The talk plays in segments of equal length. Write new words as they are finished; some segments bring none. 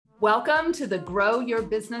Welcome to the Grow Your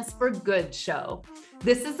Business for Good show.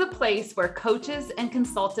 This is a place where coaches and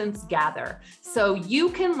consultants gather so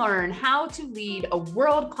you can learn how to lead a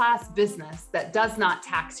world-class business that does not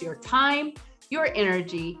tax your time, your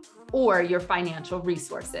energy, or your financial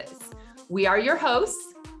resources. We are your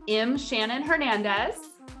hosts, M. Shannon Hernandez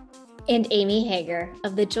and Amy Hager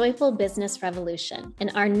of the Joyful Business Revolution.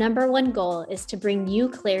 And our number one goal is to bring you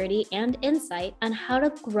clarity and insight on how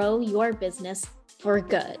to grow your business for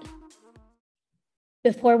good.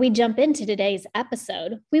 Before we jump into today's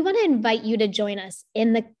episode, we want to invite you to join us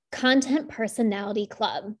in the Content Personality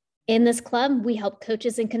Club. In this club, we help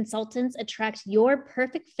coaches and consultants attract your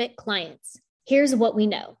perfect fit clients. Here's what we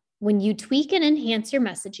know. When you tweak and enhance your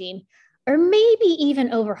messaging, or maybe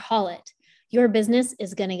even overhaul it, your business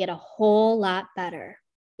is going to get a whole lot better.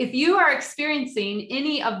 If you are experiencing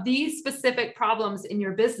any of these specific problems in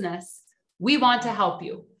your business, we want to help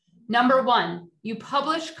you. Number one, you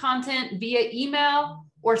publish content via email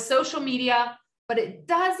or social media, but it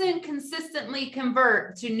doesn't consistently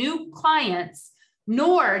convert to new clients,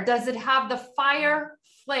 nor does it have the fire,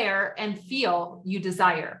 flair, and feel you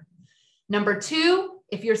desire. Number two,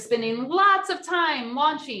 if you're spending lots of time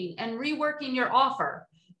launching and reworking your offer,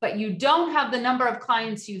 but you don't have the number of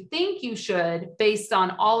clients you think you should based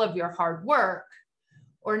on all of your hard work.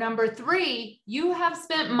 Or number three, you have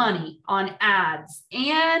spent money on ads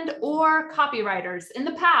and or copywriters in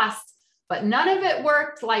the past, but none of it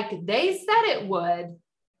worked like they said it would.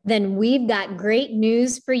 Then we've got great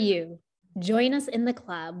news for you. Join us in the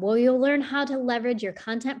club where you'll learn how to leverage your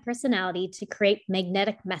content personality to create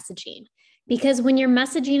magnetic messaging. Because when your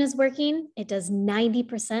messaging is working, it does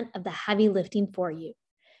 90% of the heavy lifting for you.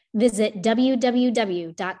 Visit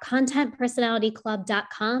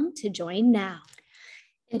www.contentpersonalityclub.com to join now.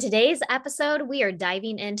 In today's episode, we are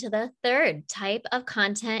diving into the third type of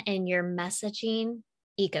content in your messaging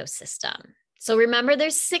ecosystem. So remember,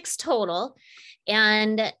 there's 6 total.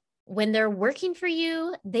 And when they're working for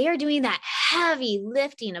you, they are doing that heavy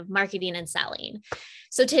lifting of marketing and selling.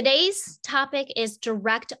 So today's topic is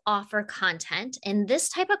direct offer content. And this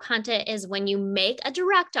type of content is when you make a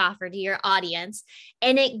direct offer to your audience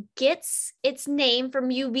and it gets its name from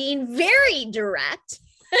you being very direct.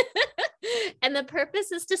 And the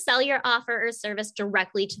purpose is to sell your offer or service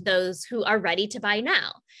directly to those who are ready to buy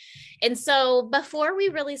now. And so before we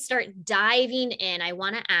really start diving in, I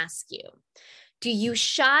want to ask you, do you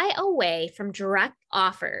shy away from direct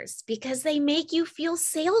offers because they make you feel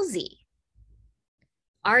salesy?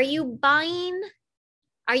 Are you burying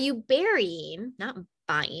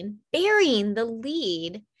the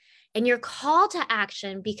lead in your call to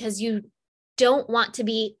action because you don't want to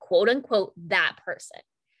be, quote unquote, that person?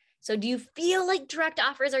 So do you feel like direct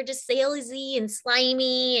offers are just salesy and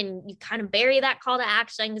slimy and you kind of bury that call to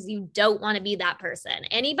action because you don't want to be that person?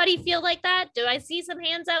 Anybody feel like that? Do I see some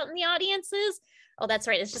hands out in the audiences? Oh, that's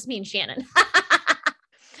right. It's just me and Shannon.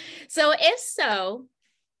 So if so,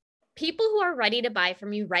 people who are ready to buy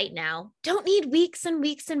from you right now don't need weeks and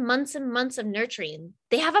weeks and months of nurturing.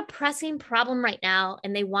 They have a pressing problem right now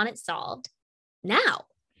and they want it solved now.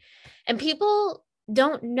 And people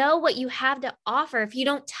don't know what you have to offer if you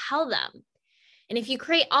don't tell them. And if you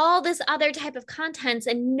create all this other type of contents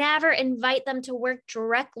and never invite them to work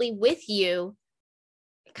directly with you,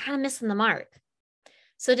 you're kind of missing the mark.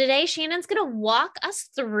 So today, Shannon's going to walk us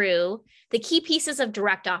through the key pieces of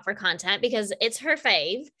direct offer content because it's her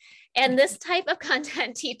fave. And this type of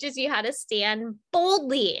content teaches you how to stand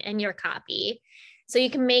boldly in your copy so you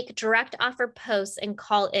can make direct offer posts and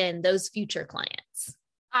call in those future clients.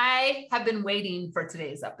 I have been waiting for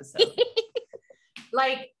today's episode.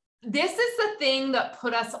 This is the thing that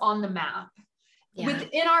put us on the map. Yeah.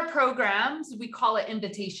 Within our programs, we call it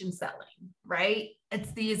invitation selling, right?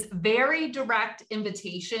 It's these very direct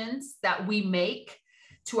invitations that we make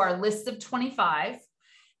to our list of 25.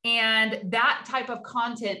 And that type of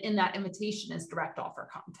content in that invitation is direct offer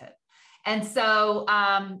content. And so,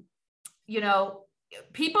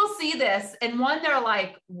 people see this and one, they're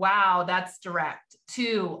like, wow, that's direct.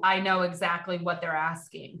 2, I know exactly what they're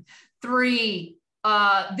asking. 3,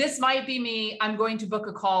 this might be me. I'm going to book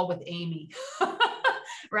a call with Amy,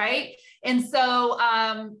 right? And so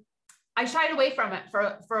I shied away from it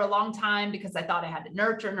for a long time because I thought I had to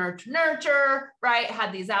nurture, right?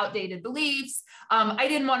 Had these outdated beliefs. I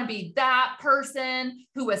didn't want to be that person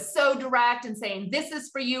who was so direct and saying, this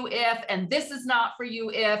is for you if, and this is not for you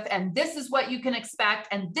if, and this is what you can expect,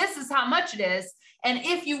 and this is how much it is. And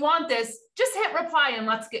if you want this, just hit reply and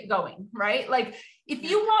let's get going, right? Like if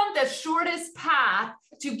you want the shortest path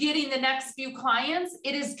to getting the next few clients,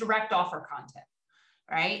 it is direct offer content.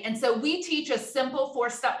 right? And so we teach a simple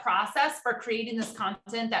 4-step process for creating this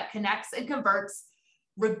content that connects and converts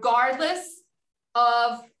regardless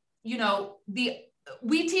of,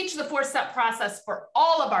 we teach the 4-step process for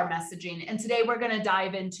all of our messaging. And today we're going to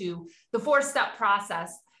dive into the 4-step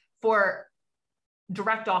process for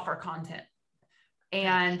direct offer content.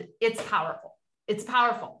 And it's powerful. It's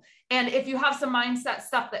powerful. And if you have some mindset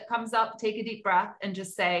stuff that comes up, take a deep breath and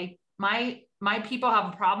just say, my people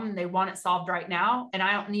have a problem. They want it solved right now. And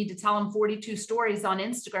I don't need to tell them 42 stories on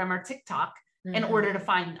Instagram or TikTok in order to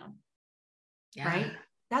find them. Yeah. Right?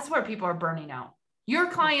 That's where people are burning out. Your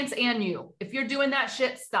clients and you. If you're doing that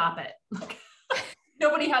shit, stop it.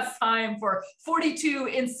 Nobody has time for 42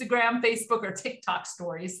 Instagram, Facebook, or TikTok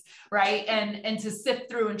stories, right? And to sift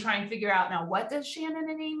through and try and figure out, now, what does Shannon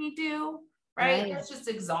and Amy do? Right? That's just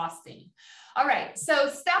exhausting. All right. So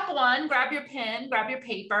step 1, grab your pen, grab your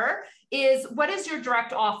paper, is what is your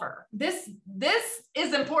direct offer? This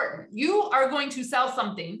is important. You are going to sell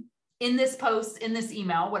something in this post, in this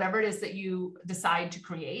email, whatever it is that you decide to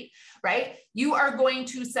create, right? You are going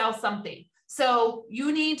to sell something. So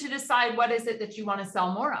you need to decide, what is it that you want to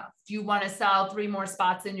sell more of? Do you want to sell 3 more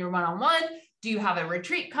spots in your one-on-one? Do you have a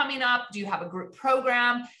retreat coming up? Do you have a group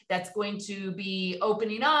program that's going to be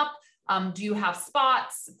opening up? Do you have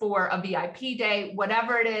spots for a VIP day?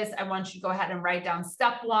 Whatever it is, I want you to go ahead and write down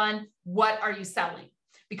step 1. What are you selling?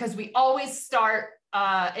 Because we always start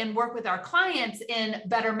and work with our clients in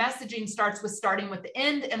better messaging starts with starting with the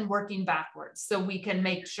end and working backwards, so we can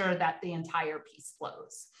make sure that the entire piece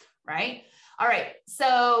flows, right? All right.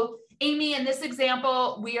 So Amy, in this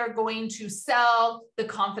example, we are going to sell the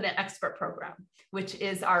Confident Expert Program, which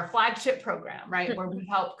is our flagship program, right? Where we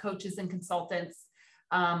help coaches and consultants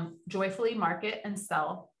joyfully market and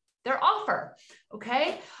sell their offer.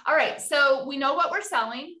 Okay. All right. So we know what we're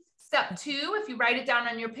selling. Step 2, if you write it down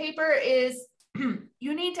on your paper, is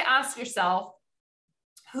you need to ask yourself,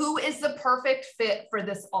 who is the perfect fit for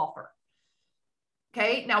this offer?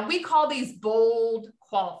 Okay. Now we call these bold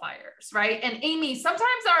qualifiers, right? And Amy, sometimes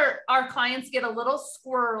our clients get a little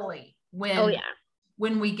squirrely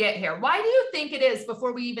when we get here. Why do you think it is,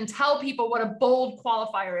 before we even tell people what a bold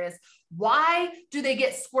qualifier is? Why do they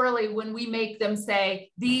get squirrely when we make them say,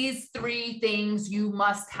 these 3 things you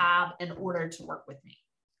must have in order to work with me?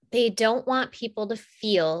 They don't want people to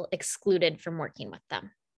feel excluded from working with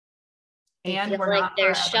them. And we're like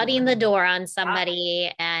they're shutting the door on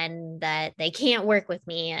somebody and that they can't work with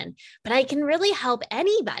me. But I can really help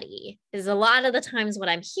anybody is a lot of the times what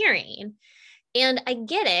I'm hearing. And I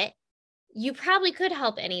get it. You probably could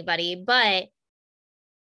help anybody, but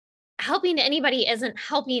helping anybody isn't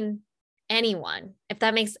helping anyone. If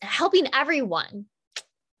that makes helping everyone,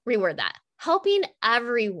 reword that. Helping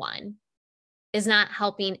everyone is not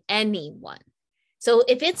helping anyone. So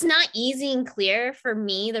if it's not easy and clear for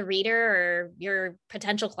me, the reader or your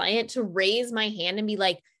potential client, to raise my hand and be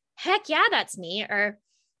like, heck yeah, that's me, or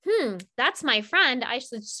that's my friend, I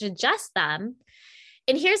should suggest them.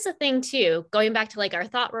 And here's the thing too, going back to like our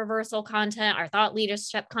thought reversal content, our thought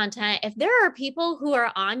leadership content, if there are people who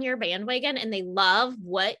are on your bandwagon and they love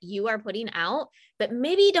what you are putting out, but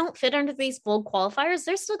maybe don't fit under these bold qualifiers,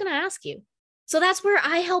 they're still going to ask you. So that's where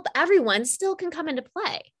I help everyone still can come into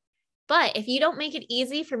play. But if you don't make it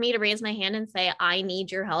easy for me to raise my hand and say, I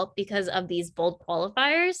need your help because of these bold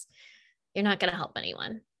qualifiers, you're not going to help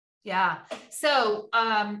anyone. Yeah. So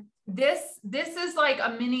this is like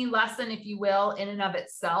a mini lesson, if you will, in and of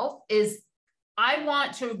itself. Is I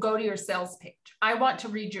want to go to your sales page. I want to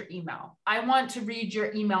read your email. I want to read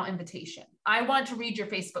your email invitation. I want to read your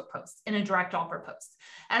Facebook post in a direct offer post.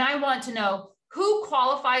 And I want to know who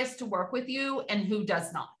qualifies to work with you and who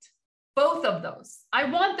does not. Both of those. I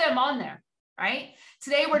want them on there, right?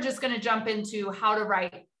 Today, we're just going to jump into how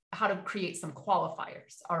to create some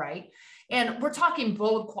qualifiers. All right. And we're talking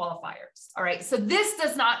bold qualifiers. All right. So this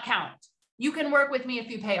does not count. You can work with me if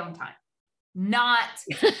you pay on time. Not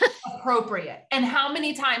appropriate. And how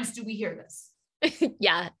many times do we hear this?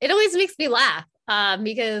 Yeah. It always makes me laugh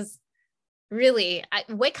because really,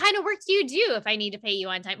 what kind of work do you do if I need to pay you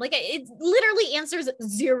on time? Like it literally answers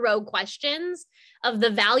 0 questions of the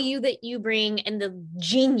value that you bring and the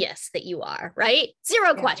genius that you are, right?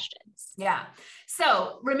 0 questions. Yeah.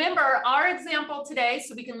 So remember our example today,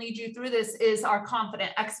 so we can lead you through this, is our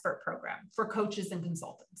Confident Expert Program for coaches and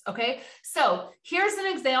consultants. Okay. So here's an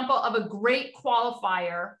example of a great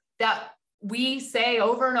qualifier that we say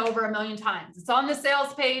over and over a million times. It's on the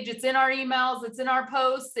sales page. It's in our emails. It's in our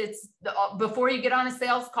posts. It's before you get on a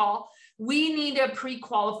sales call. We need to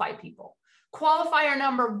pre-qualify people. Qualifier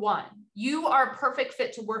number 1, you are a perfect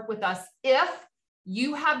fit to work with us if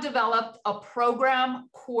you have developed a program,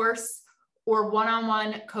 course, or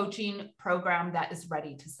one-on-one coaching program that is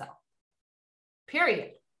ready to sell.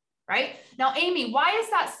 Period. Right? Now, Amy, why is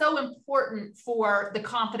that so important for the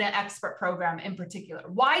Confident Expert program in particular?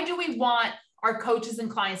 Why do we want our coaches and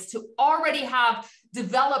clients to already have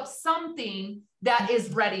developed something that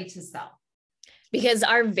is ready to sell? Because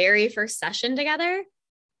our very first session together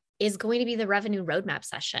is going to be the revenue roadmap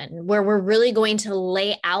session, where we're really going to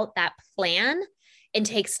lay out that plan and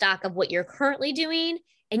take stock of what you're currently doing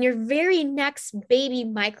and your very next baby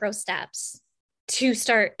micro steps to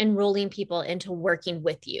start enrolling people into working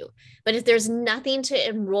with you. But if there's nothing to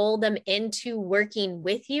enroll them into working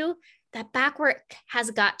with you, that back work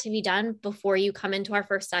has got to be done before you come into our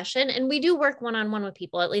first session. And we do work one-on-one with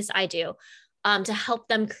people, at least I do, to help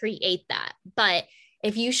them create that. But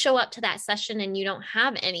if you show up to that session and you don't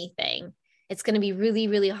have anything, it's going to be really,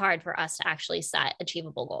 really hard for us to actually set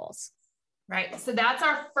achievable goals. Right. So that's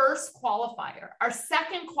our first qualifier. Our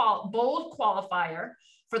second bold qualifier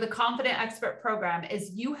for the Confident Expert program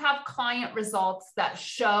is you have client results that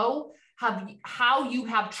show how you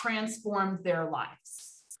have transformed their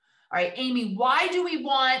lives. All right, Amy, why do we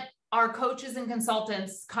want our coaches and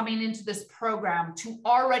consultants coming into this program to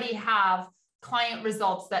already have client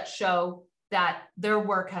results that show that their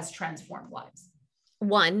work has transformed lives?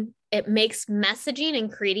 One, it makes messaging and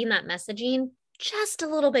creating that messaging just a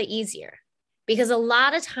little bit easier, because a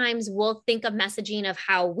lot of times we'll think of messaging of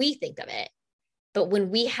how we think of it. But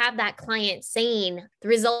when we have that client saying the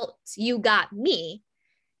results you got me,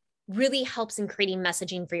 really helps in creating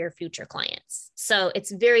messaging for your future clients. So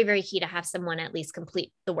it's very, very key to have someone at least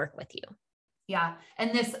complete the work with you. Yeah.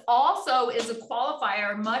 And this also is a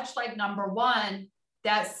qualifier, much like number one,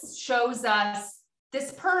 that shows us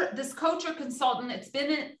this coach or consultant,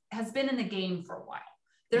 has been in the game for a while.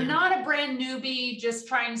 They're not a brand newbie, just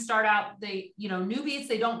trying to start out. Newbies,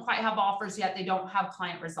 they don't quite have offers yet. They don't have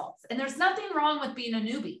client results. And there's nothing wrong with being a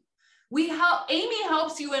newbie. Amy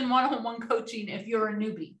helps you in one-on-one coaching if you're a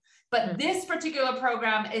newbie, but this particular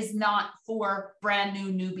program is not for brand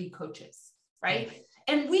new newbie coaches, right?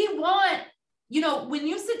 And we want, when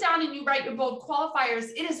you sit down and you write your bold qualifiers,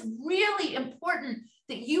 it is really important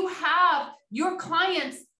that you have your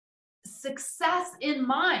clients' success in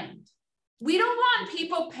mind. We don't want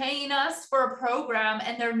people paying us for a program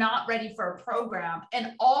and they're not ready for a program.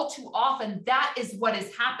 And all too often, that is what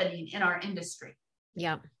is happening in our industry.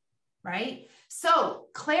 Yeah. Right? So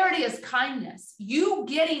clarity is kindness. You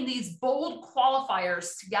getting these bold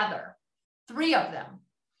qualifiers together, 3 of them,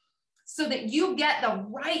 so that you get the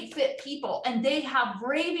right fit people and they have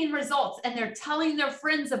raving results and they're telling their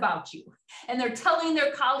friends about you and they're telling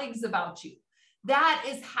their colleagues about you. That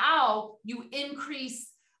is how you increase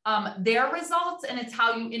their results, and it's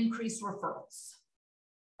how you increase referrals,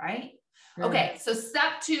 right? Okay, so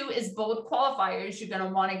step 2 is bold qualifiers. You're going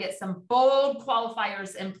to want to get some bold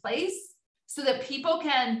qualifiers in place so that people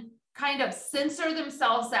can kind of censor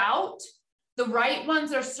themselves out. The right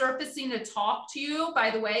ones are surfacing to talk to you. By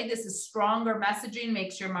the way, this is stronger messaging,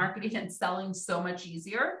 makes your marketing and selling so much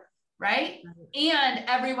easier, right? And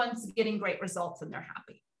everyone's getting great results and they're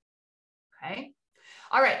happy. Okay.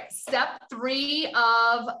 All right, step 3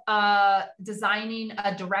 of designing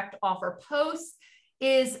a direct offer post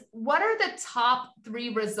is, what are the top 3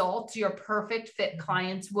 results your perfect fit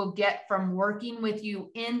clients will get from working with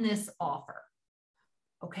you in this offer?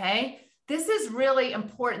 Okay, this is really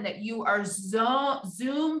important that you are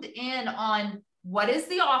zoomed in on what is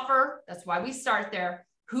the offer. That's why we start there.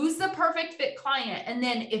 Who's the perfect fit client? And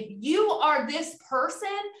then if you are this person,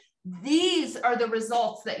 these are the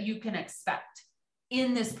results that you can expect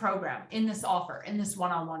in this program, in this offer, in this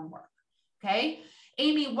one-on-one work. Okay.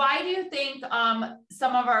 Amy, why do you think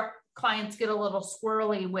some of our clients get a little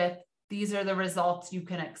squirrely with these are the results you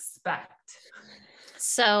can expect?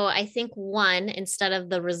 So I think one, instead of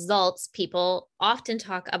the results, people often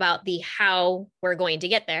talk about the how we're going to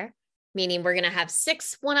get there, meaning we're going to have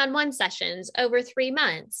 6 one-on-one sessions over 3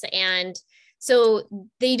 months. And so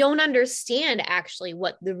they don't understand actually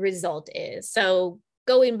what the result is. So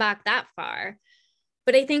going back that far,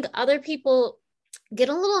 but I think other people get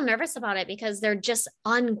a little nervous about it because they're just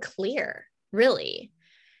unclear, really.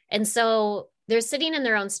 And so they're sitting in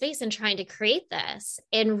their own space and trying to create this.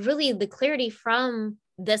 And really the clarity from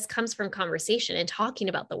this comes from conversation and talking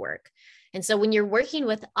about the work. And so when you're working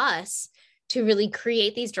with us to really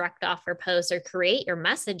create these direct offer posts or create your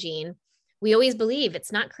messaging, we always believe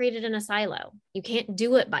it's not created in a silo. You can't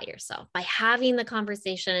do it by yourself. By having the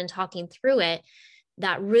conversation and talking through it,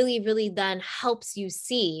 that really, really then helps you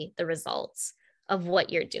see the results of what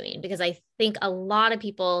you're doing. Because I think a lot of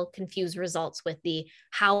people confuse results with the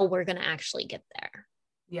how we're going to actually get there.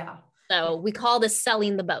 Yeah. So we call this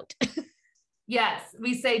selling the boat. Yes.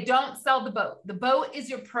 We say, don't sell the boat. The boat is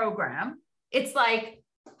your program. It's like,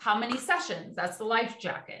 how many sessions? That's the life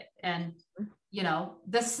jacket. And, you know,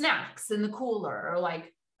 the snacks in the cooler, or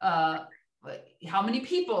like, how many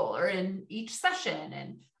people are in each session,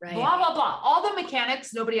 and blah, blah, blah. All the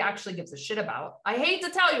mechanics, nobody actually gives a shit about. I hate to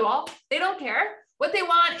tell you all, they don't care. What they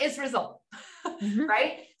want is result,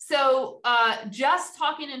 right? So just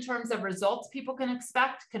talking in terms of results people can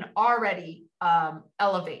expect can already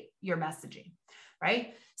elevate your messaging,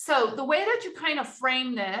 right? So the way that you kind of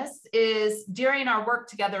frame this is, during our work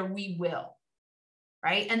together, we will,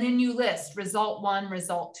 right? And then you list result 1,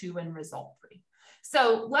 result 2, and result 3.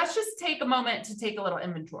 So let's just take a moment to take a little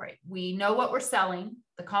inventory. We know what we're selling,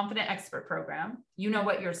 the Confident Expert program. You know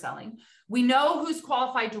what you're selling. We know who's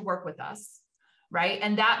qualified to work with us, right?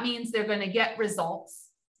 And that means they're going to get results,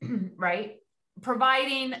 right?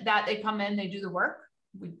 Providing that they come in, they do the work.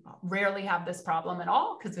 We rarely have this problem at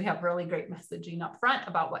all because we have really great messaging up front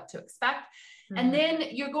about what to expect. And then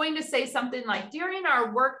you're going to say something like, during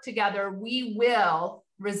our work together, we will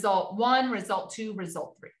result 1, result 2,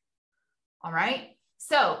 result 3. All right.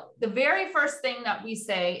 So the very first thing that we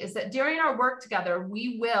say is that during our work together,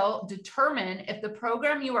 we will determine if the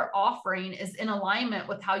program you are offering is in alignment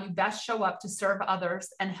with how you best show up to serve others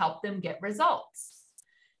and help them get results.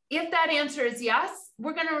 If that answer is yes,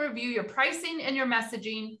 we're going to review your pricing and your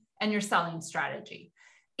messaging and your selling strategy.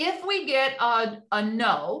 If we get a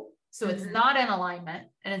no, so it's not in alignment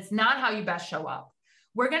and it's not how you best show up,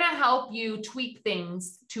 we're going to help you tweak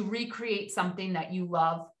things to recreate something that you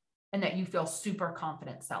love and that you feel super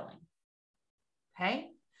confident selling. Okay.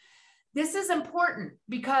 This is important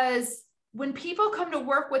because when people come to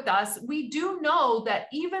work with us, we do know that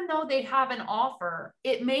even though they have an offer,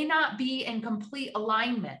 it may not be in complete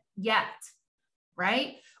alignment yet,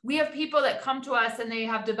 right? We have people that come to us and they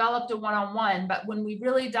have developed a one-on-one, but when we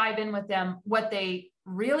really dive in with them, what they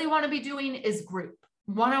really want to be doing is group.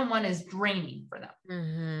 One-on-one is draining for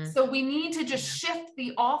them. So we need to just shift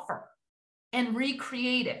the offer and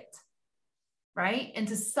recreate it, right,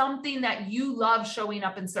 into something that you love showing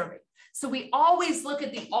up and serving. So we always look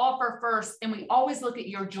at the offer first, and we always look at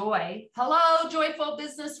your joy. Hello, joyful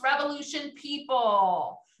business revolution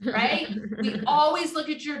people, right? We always look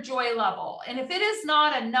at your joy level. And if it is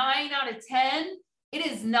not a 9 out of 10, it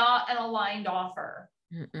is not an aligned offer.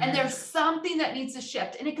 And there's something that needs to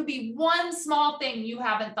shift. And it could be one small thing you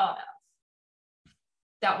haven't thought of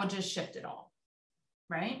that would just shift it all,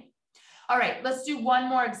 right? All right, let's do one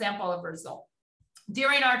more example of result.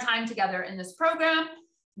 During our time together in this program,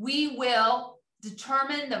 we will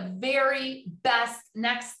determine the very best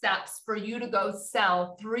next steps for you to go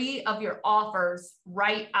sell 3 of your offers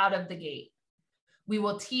right out of the gate. We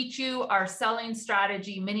will teach you our selling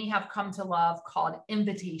strategy many have come to love, called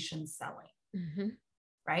invitation selling,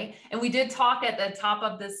 right? And we did talk at the top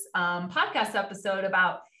of this podcast episode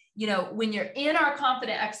about, you know, when you're in our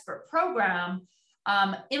Confident Expert program,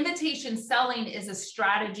 invitation selling is a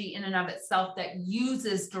strategy in and of itself that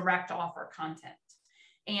uses direct offer content.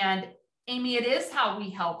 And Amy, it is how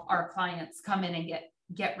we help our clients come in and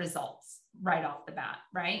get results right off the bat,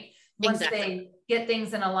 right? Once they get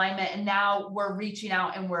things in alignment, and now we're reaching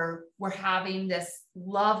out and we're having this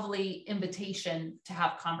lovely invitation to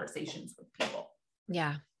have conversations with people.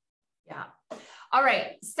 Yeah. All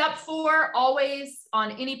right. Step 4, always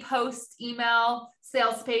on any post, email,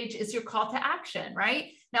 sales page, is your call to action,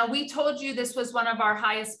 right? Now, we told you this was one of our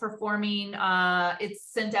highest performing.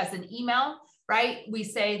 It's sent as an email, right? We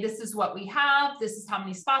say, this is what we have. This is how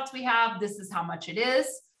many spots we have. This is how much it is,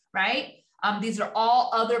 right? These are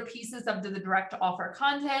all other pieces of the direct offer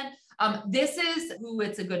content. This is who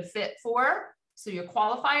it's a good fit for. So your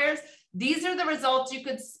qualifiers, these are the results you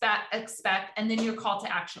could expect, and then your call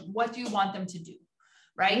to action. What do you want them to do,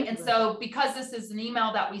 right? And so because this is an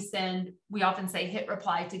email that we send, we often say hit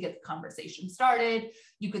reply to get the conversation started.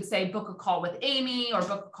 You could say book a call with Amy or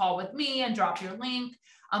book a call with me and drop your link.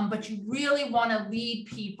 But you really want to lead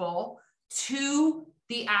people to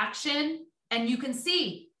the action. And you can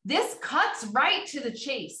see this cuts right to the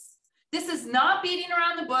chase. This is not beating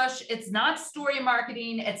around the bush. It's not story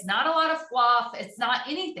marketing. It's not a lot of fluff. It's not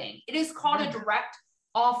anything. It is called a direct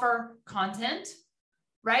offer content,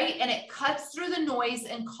 right? And it cuts through the noise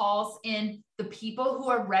and calls in the people who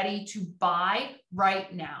are ready to buy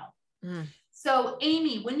right now. So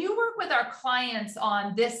Amy, when you work with our clients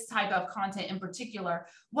on this type of content in particular,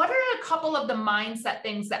 what are a couple of the mindset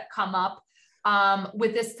things that come up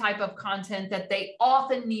with this type of content that they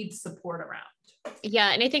often need support around? Yeah.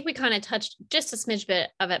 And I think we kind of touched just a smidge bit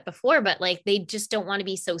of it before, but like, they just don't want to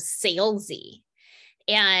be so salesy.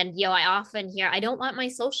 And, I often hear, I don't want my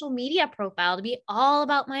social media profile to be all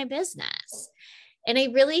about my business. And I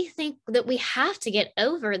really think that we have to get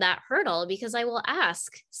over that hurdle, because I will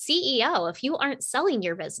ask, CEO, if you aren't selling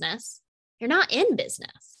your business, you're not in business.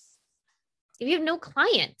 If you have no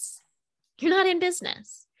clients, you're not in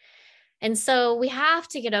business. And so we have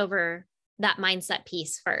to get over that mindset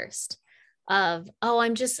piece first of,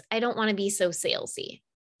 I don't want to be so salesy.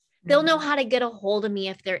 They'll know how to get a hold of me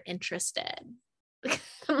if they're interested.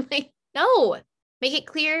 I'm like, no, make it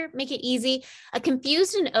clear, make it easy. A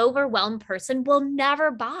confused and overwhelmed person will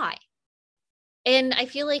never buy. And I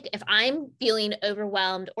feel like if I'm feeling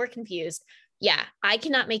overwhelmed or confused, I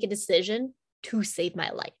cannot make a decision to save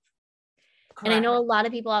my life. Correct. And I know a lot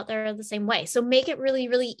of people out there are the same way. So make it really,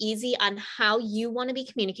 really easy on how you want to be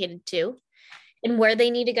communicated to and where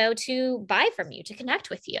they need to go to buy from you, to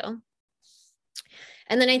connect with you.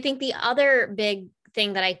 And then I think the other big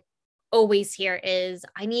thing that I always hear is,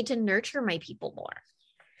 I need to nurture my people more.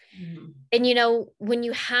 Mm-hmm. And, when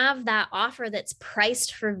you have that offer that's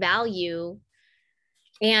priced for value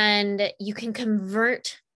and you can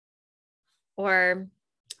convert, or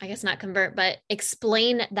I guess not convert, but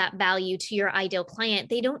explain that value to your ideal client,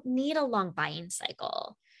 they don't need a long buying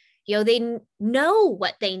cycle. They know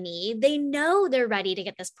what they need. They know they're ready to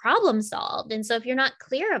get this problem solved. And so if you're not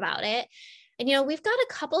clear about it, and, we've got a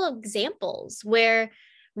couple of examples where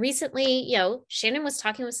recently, Shannon was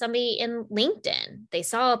talking with somebody in LinkedIn. They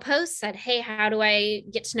saw a post, said, hey, how do I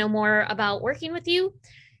get to know more about working with you?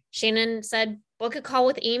 Shannon said, book a call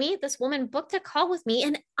with Amy. This woman booked a call with me.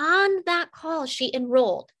 And on that call, she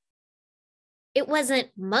enrolled. It wasn't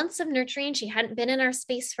months of nurturing. She hadn't been in our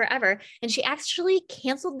space forever. And she actually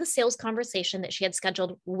canceled the sales conversation that she had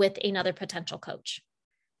scheduled with another potential coach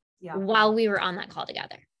while we were on that call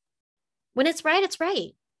together. When it's right, it's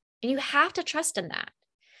right. And you have to trust in that.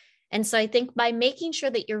 And so I think by making sure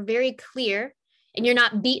that you're very clear and you're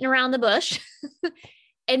not beating around the bush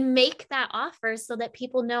and make that offer so that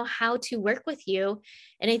people know how to work with you.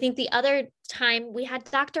 And I think the other time we had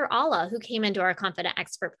Dr. Alla, who came into our Confident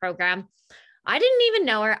Expert program. I didn't even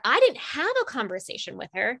know her. I didn't have a conversation with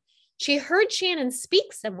her. She heard Shannon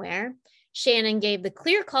speak somewhere. Shannon gave the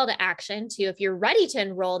clear call to action to, if you're ready to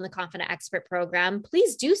enroll in the Confident Expert program,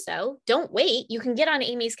 please do so. Don't wait. You can get on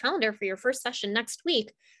Amy's calendar for your first session next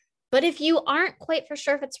week. But if you aren't quite for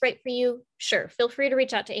sure if it's right for you, sure, feel free to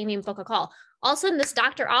reach out to Amy and book a call. All of a sudden, this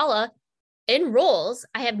Dr. Alla enrolls.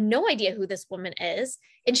 I have no idea who this woman is.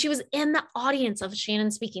 And she was in the audience of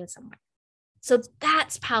Shannon speaking somewhere. So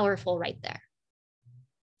that's powerful right there.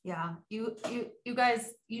 Yeah, you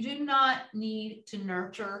guys, you do not need to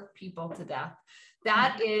nurture people to death.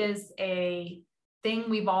 That is a thing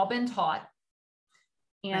we've all been taught.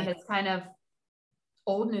 And It's kind of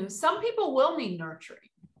old news. Some people will need nurturing.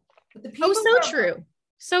 But the people true.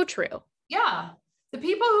 So true. Yeah. The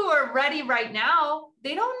people who are ready right now,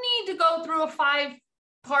 they don't need to go through a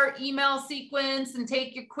 5-part email sequence and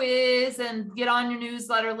take your quiz and get on your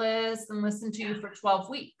newsletter list and listen to you for 12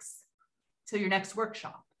 weeks till your next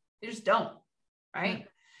workshop. They just don't, right?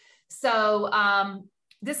 So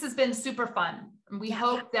this has been super fun. And we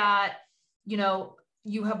hope that,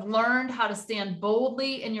 you have learned how to stand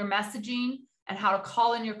boldly in your messaging and how to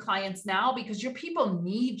call in your clients now, because your people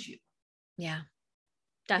need you. Yeah,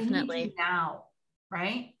 definitely. They need you now,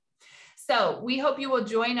 right? So we hope you will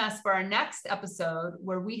join us for our next episode,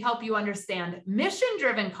 where we help you understand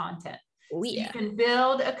mission-driven content. Oh, yeah. So you can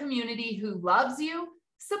build a community who loves you,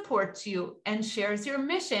 supports you, and shares your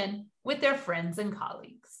mission with their friends and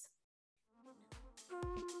colleagues.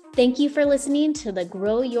 Thank you for listening to the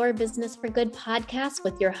Grow Your Business for Good podcast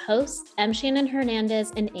with your hosts, M. Shannon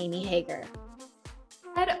Hernandez and Amy Hager.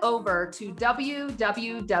 Head over to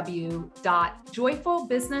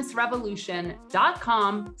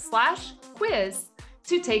www.joyfulbusinessrevolution.com/quiz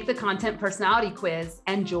to take the content personality quiz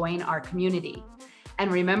and join our community.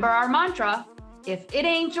 And remember our mantra, if it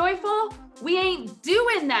ain't joyful, we ain't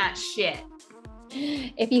doing that shit.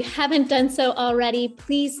 If you haven't done so already,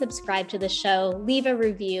 please subscribe to the show, leave a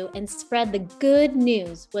review, and spread the good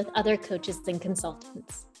news with other coaches and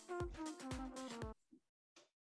consultants.